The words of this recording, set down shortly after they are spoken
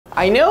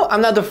I know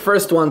I'm not the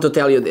first one to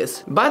tell you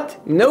this, but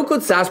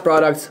no-code SaaS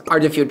products are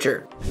the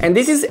future. And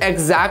this is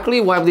exactly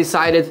why I've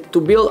decided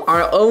to build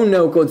our own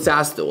no-code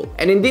SaaS tool.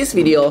 And in this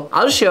video,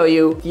 I'll show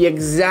you the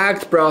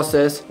exact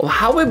process of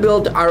how we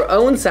built our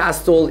own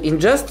SaaS tool in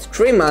just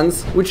 3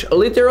 months, which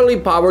literally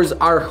powers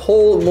our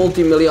whole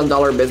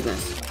multi-million-dollar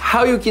business.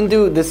 How you can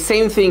do the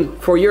same thing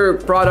for your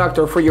product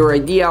or for your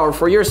idea or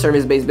for your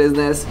service-based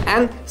business,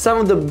 and some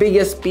of the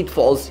biggest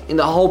pitfalls in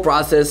the whole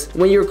process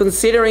when you're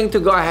considering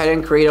to go ahead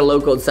and create a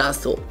low-code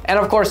SaaS tool. And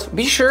of course,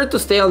 be sure to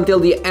stay until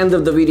the end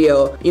of the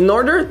video in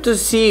order to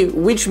see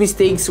which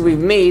mistakes we've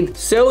made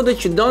so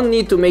that you don't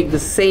need to make the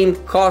same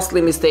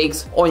costly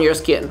mistakes on your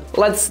skin.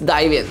 Let's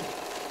dive in.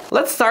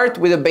 Let's start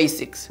with the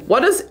basics. What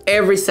does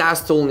every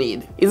SaaS tool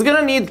need? It's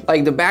gonna need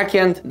like the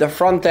backend, the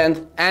front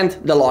end, and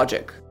the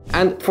logic.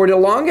 And for the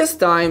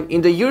longest time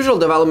in the usual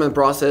development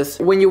process,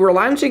 when you were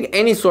launching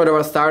any sort of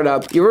a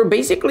startup, you were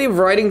basically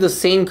writing the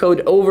same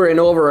code over and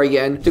over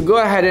again to go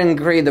ahead and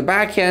create the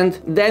backend.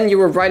 Then you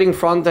were writing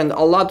front end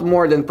a lot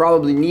more than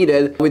probably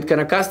needed with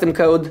kind of custom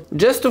code,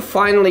 just to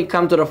finally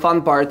come to the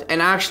fun part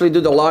and actually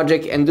do the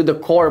logic and do the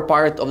core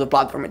part of the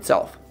platform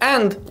itself.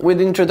 And with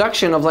the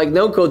introduction of like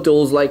no-code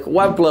tools like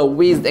Webflow,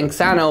 Wized, and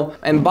Xano,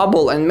 and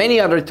Bubble, and many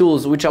other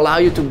tools which allow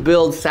you to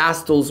build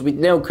SaaS tools with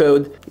no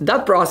code,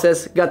 that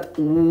process got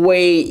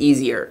way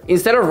easier.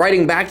 Instead of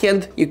writing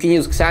backend, you can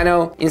use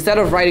Xano. Instead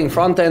of writing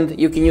frontend,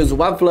 you can use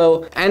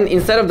Webflow. And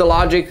instead of the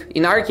logic,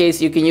 in our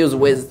case, you can use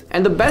Wized.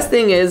 And the best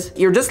thing is,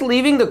 you're just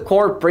leaving the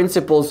core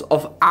principles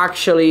of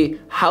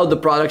actually how the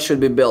product should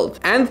be built.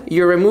 And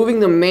you're removing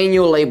the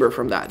manual labor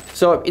from that.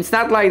 So it's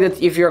not like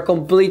that if you're a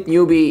complete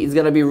newbie, it's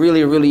gonna be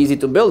really easy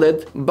to build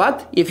it.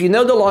 But if you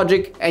know the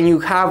logic and you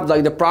have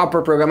like the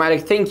proper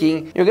programmatic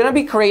thinking, you're gonna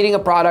be creating a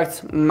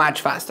product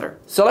much faster.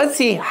 So let's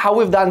see how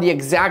we've done the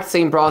exact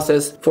same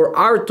process for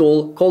our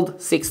tool called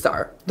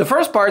 6-Star. The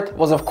first part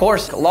was, of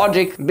course,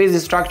 logic,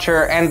 business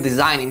structure, and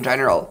design in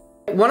general.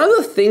 One of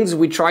the things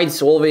we tried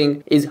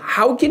solving is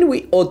how can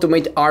we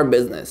automate our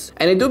business?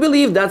 And I do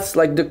believe that's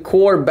like the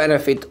core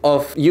benefit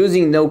of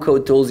using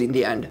no-code tools in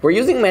the end. We're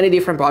using many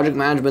different project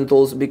management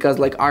tools because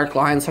like our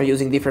clients are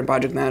using different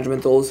project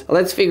management tools.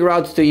 Let's figure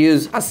out to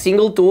use a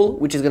single tool,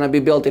 which is gonna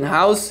be built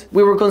in-house.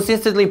 We were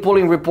consistently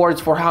pulling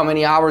reports for how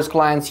many hours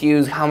clients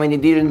use, how many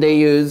didn't they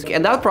use.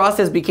 And that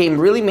process became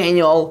really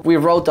manual. We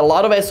wrote a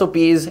lot of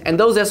SOPs and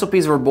those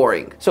SOPs were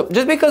boring. So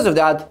just because of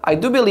that, I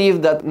do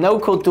believe that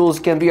no-code tools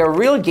can be a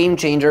real game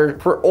changer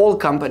for all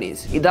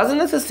companies. It doesn't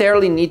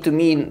necessarily need to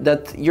mean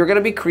that you're going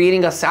to be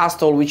creating a SaaS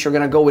tool which you're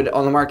going to go with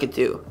on the market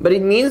too, but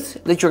it means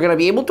that you're going to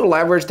be able to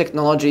leverage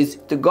technologies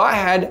to go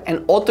ahead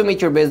and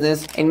automate your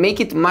business and make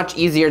it much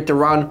easier to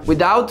run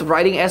without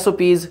writing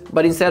SOPs,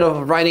 but instead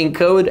of writing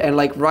code and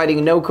like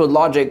writing no code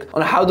logic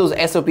on how those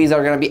SOPs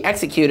are going to be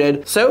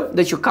executed so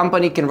that your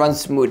company can run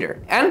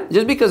smoother. And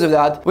just because of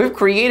that, we've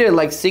created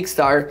like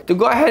 6-Star to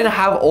go ahead and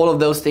have all of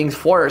those things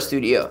for our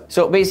studio.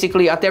 So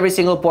basically at every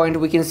single point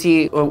we can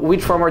see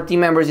which from our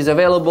team members is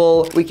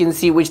available. We can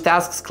see which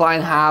tasks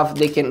client have.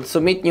 They can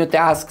submit new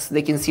tasks.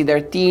 They can see their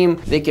team.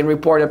 They can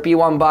report a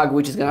P1 bug,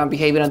 which is gonna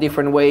behave in a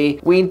different way.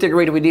 We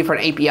integrate with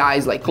different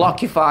APIs like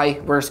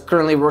Clockify. We're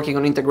currently working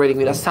on integrating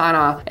with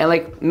Asana and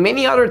like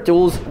many other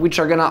tools which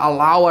are gonna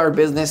allow our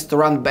business to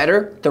run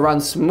better, to run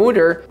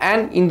smoother,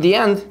 and in the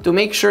end, to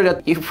make sure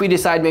that if we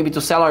decide maybe to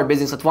sell our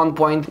business at one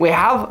point, we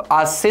have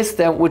a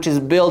system which is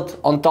built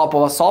on top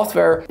of a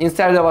software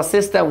instead of a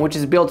system which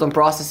is built on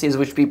processes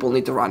which people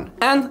need to run.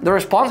 And the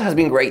response has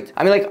been great.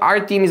 I mean, like our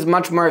team is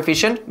much more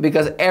efficient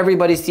because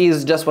everybody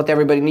sees just what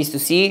everybody needs to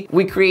see.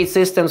 We create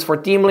systems for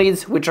team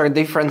leads, which are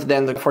different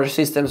than for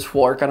systems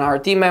for kind of our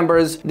team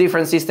members,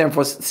 different system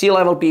for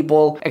C-level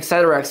people,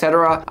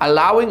 etc.,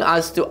 allowing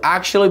us to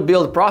actually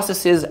build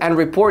processes and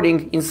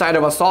reporting inside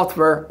of a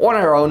software on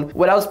our own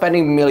without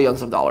spending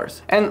millions of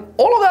dollars. And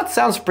all of that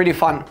sounds pretty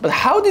fun, but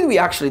how did we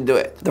actually do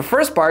it? The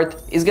first part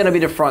is going to be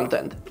the front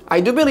end. I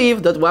do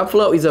believe that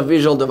Webflow is a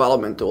visual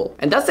development tool,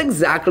 and that's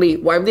exactly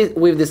why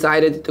we've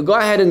decided to go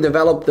ahead and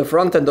develop the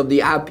front end of the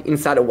app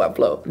inside of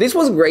Webflow. This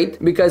was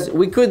great because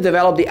we could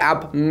develop the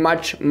app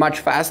much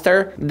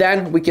faster.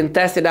 Then we can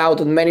test it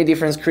out on many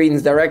different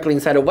screens directly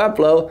inside of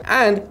Webflow,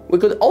 and we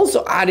could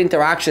also add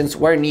interactions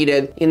where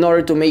needed in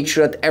order to make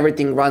sure that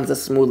everything runs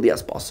as smoothly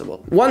as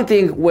possible. One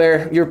thing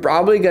where you're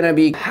probably gonna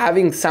be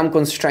having some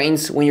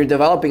constraints when you're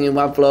developing in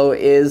Webflow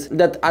is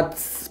that at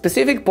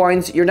specific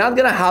points, you're not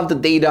gonna have the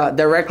data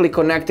directly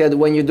connected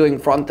when you're doing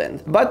front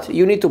end, but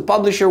you need to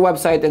publish your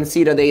website and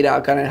see the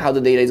data, kind of how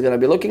the data is gonna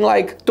be looking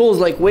like. Tools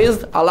like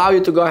Wized allow you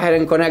to go ahead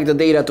and connect the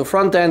data to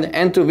front end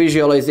and to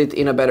visualize it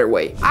in a better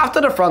way.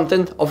 After the front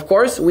end, of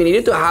course, we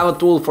needed to have a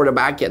tool for the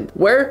back end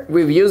where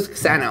we've used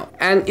Xano.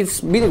 And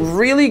it's been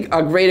really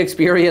a great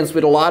experience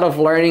with a lot of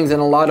learnings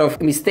and a lot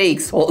of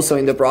mistakes also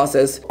in the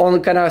process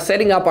on kind of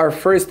setting up our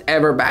first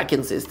ever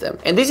backend system.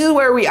 And this is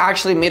where we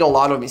actually made a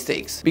lot of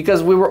mistakes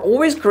because we were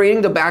always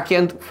creating the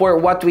backend for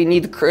what we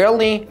need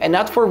currently journey and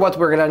not for what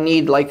we're gonna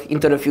need like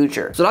into the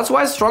future. So that's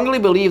why I strongly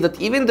believe that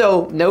even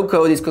though no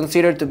code is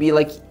considered to be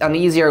like an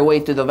easier way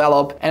to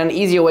develop and an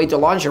easier way to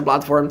launch your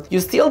platform, you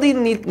still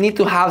need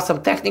to have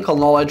some technical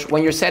knowledge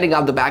when you're setting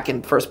up the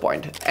backend first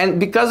point. And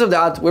because of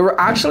that, we were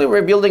actually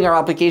rebuilding our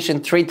application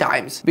 3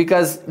 times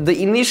because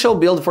the initial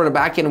build for the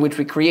backend which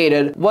we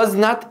created was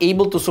not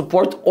able to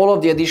support all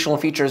of the additional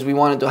features we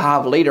wanted to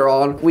have later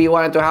on. We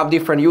wanted to have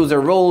different user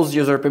roles,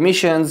 user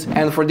permissions,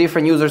 and for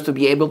different users to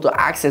be able to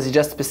access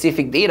just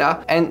specific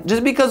data. And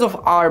just because of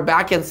our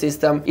backend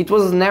system, it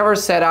was never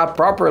set up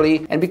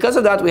properly. And because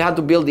of that, we had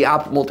to build the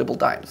app multiple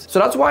times. So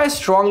that's why I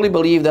strongly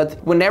believe that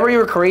whenever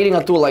you're creating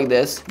a tool like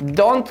this,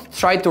 don't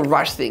try to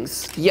rush things.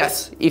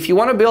 Yes, if you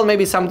want to build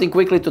maybe something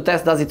quickly to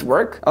test, does it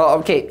work?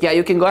 Okay, yeah,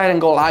 you can go ahead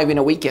and go live in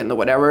a weekend or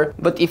whatever.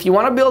 But if you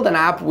want to build an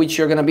app which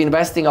you're going to be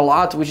investing a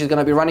lot, which is going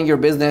to be running your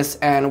business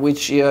and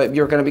which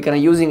you're going to be kind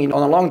of using it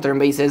on a long-term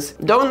basis,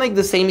 don't make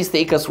the same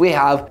mistake as we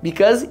have,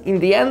 because in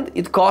the end,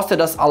 it costed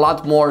us a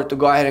lot more to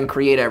go ahead and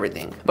create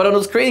everything. But on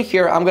the screen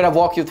here, I'm going to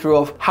walk you through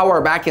of how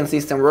our backend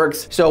system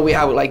works. So we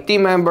have like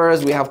team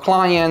members, we have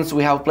clients,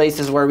 we have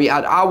places where we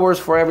add hours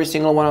for every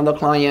single one of the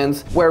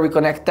clients, where we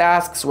connect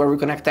tasks,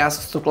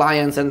 to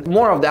clients, and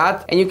more of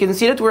that. And you can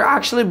see that we're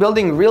actually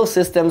building real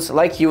systems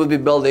like you would be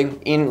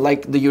building in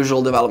like the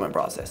usual development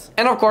process.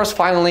 And of course,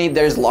 finally,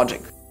 there's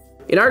logic.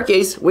 In our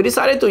case, we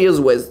decided to use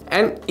Wized,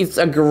 and it's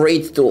a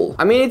great tool.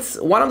 I mean, it's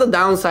one of the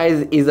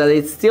downsides is that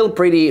it's still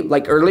pretty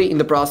like early in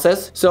the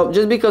process. So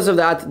just because of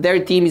that, their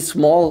team is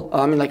small.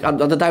 I mean, like at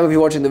the time of you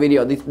watching the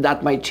video,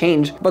 that might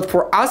change. But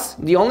for us,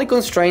 the only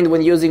constraint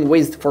when using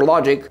Wized for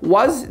logic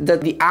was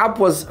that the app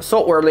was so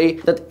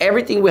early that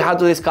everything we had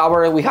to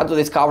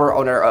discover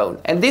on our own.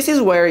 And this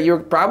is where you're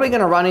probably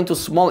gonna run into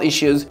small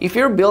issues if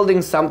you're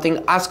building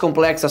something as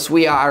complex as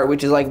we are,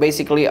 which is like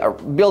basically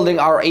building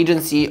our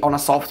agency on a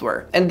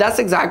software. And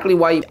that's exactly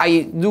why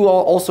I do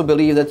also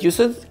believe that you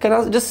should kind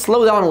of just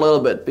slow down a little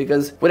bit,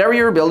 because whatever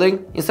you're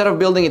building, instead of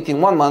building it in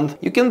 1 month,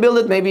 you can build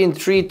it maybe in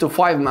 3 to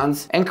 5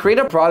 months and create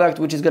a product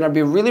which is going to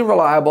be really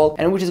reliable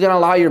and which is going to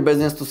allow your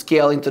business to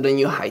scale into the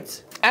new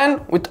heights.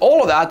 And with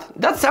all of that,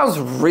 that sounds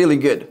really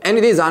good. And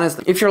it is,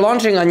 honestly. If you're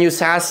launching a new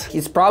SaaS,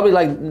 it's probably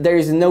like there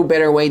is no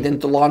better way than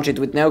to launch it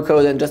with no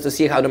code and just to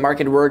see how the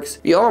market works.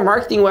 If you have a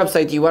marketing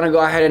website, you want to go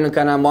ahead and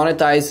kind of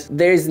monetize,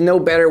 there is no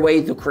better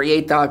way to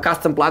create a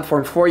custom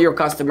platform for your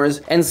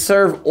customers and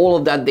serve all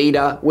of that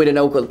data with a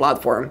no-code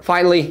platform.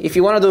 Finally, if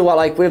you want to do what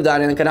like we've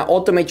done and kind of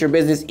automate your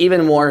business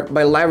even more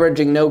by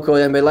leveraging no-code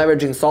and by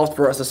leveraging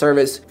software as a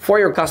service for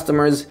your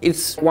customers,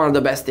 it's one of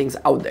the best things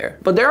out there.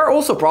 But there are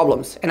also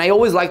problems, and I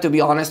always like to be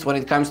honest when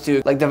it comes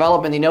to like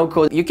development in no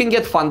code. You can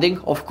get funding,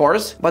 of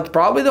course, but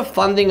probably the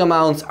funding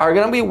amounts are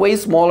gonna be way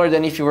smaller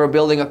than if you were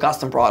building a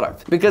custom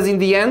product. Because in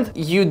the end,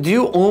 you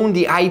do own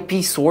the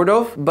IP sort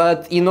of,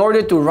 but in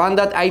order to run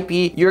that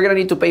IP, you're gonna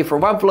need to pay for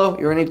Webflow,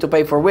 you're gonna need to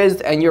pay for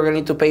Wized, and you're gonna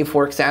need to pay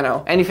for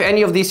Xano. And if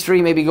any of these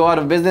 3 maybe go out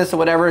of business or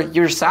whatever,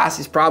 your SaaS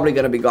is probably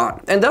gonna be gone.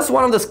 And that's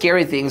one of the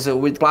scary things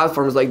with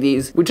platforms like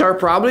these, which are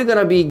probably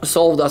gonna be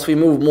solved as we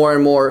move more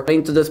and more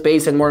into the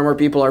space and more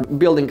people are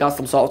building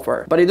custom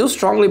software. But I do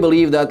strongly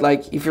believe that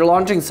like if you're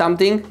launching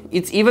something,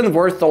 it's even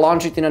worth to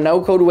launch it in a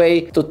no-code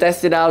way, to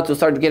test it out, to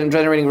start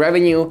generating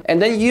revenue,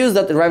 and then use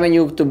that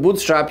revenue to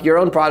bootstrap your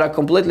own product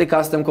completely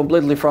custom,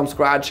 completely from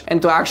scratch,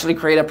 and to actually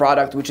create a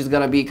product which is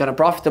gonna be kind of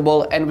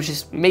profitable and which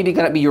is maybe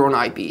gonna be your own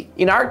IP.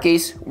 In our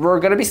case, we're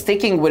gonna be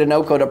sticking with a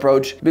no-code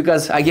approach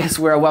because I guess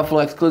we're a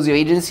Webflow exclusive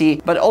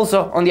agency, but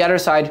also on the other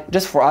side,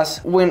 just for us,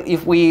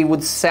 if we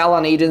would sell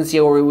an agency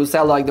or we would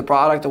sell like the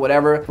product or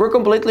whatever, we're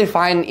completely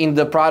fine in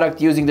the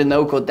product using the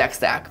no-code tech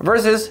stack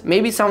versus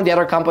maybe some of the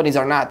other companies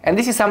are not. And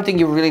this is something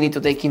you really need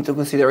to take into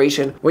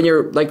consideration when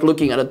you're like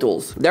looking at the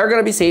tools. There are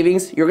gonna be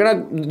savings, you're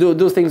gonna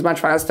do things much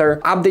faster,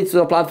 updates to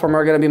the platform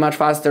are gonna be much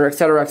faster,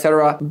 etc,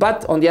 etc.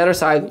 But on the other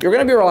side, you're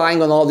gonna be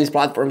relying on all these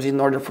platforms in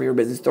order for your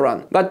business to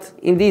run. But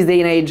in this day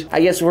and age, I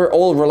guess we're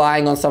all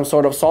relying on some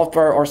sort of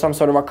software or some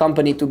sort of a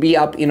company to be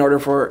up in order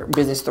for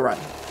business to run.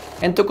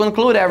 And to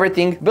conclude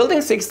everything, building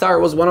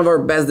SixStar was one of our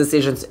best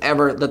decisions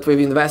ever that we've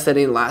invested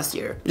in last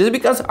year. Just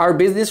because our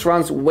business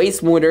runs way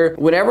smoother.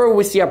 Whenever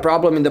we see a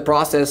problem in the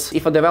process,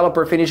 if a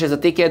developer finishes a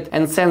ticket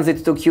and sends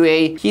it to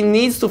QA, he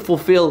needs to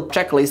fulfill a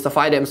checklist of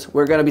items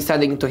we're gonna be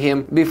sending to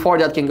him before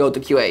that can go to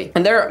QA.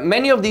 And there are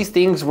many of these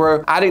things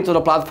we're adding to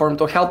the platform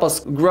to help us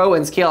grow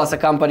and scale as a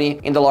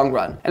company in the long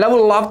run. And I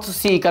would love to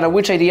see kind of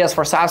which ideas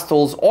for SaaS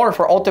tools or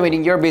for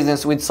automating your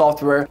business with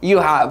software you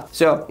have.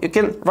 So you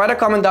can write a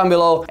comment down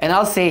below and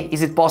I'll say,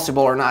 is it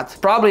possible or not?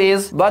 Probably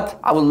is, but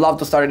I would love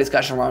to start a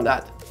discussion around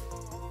that.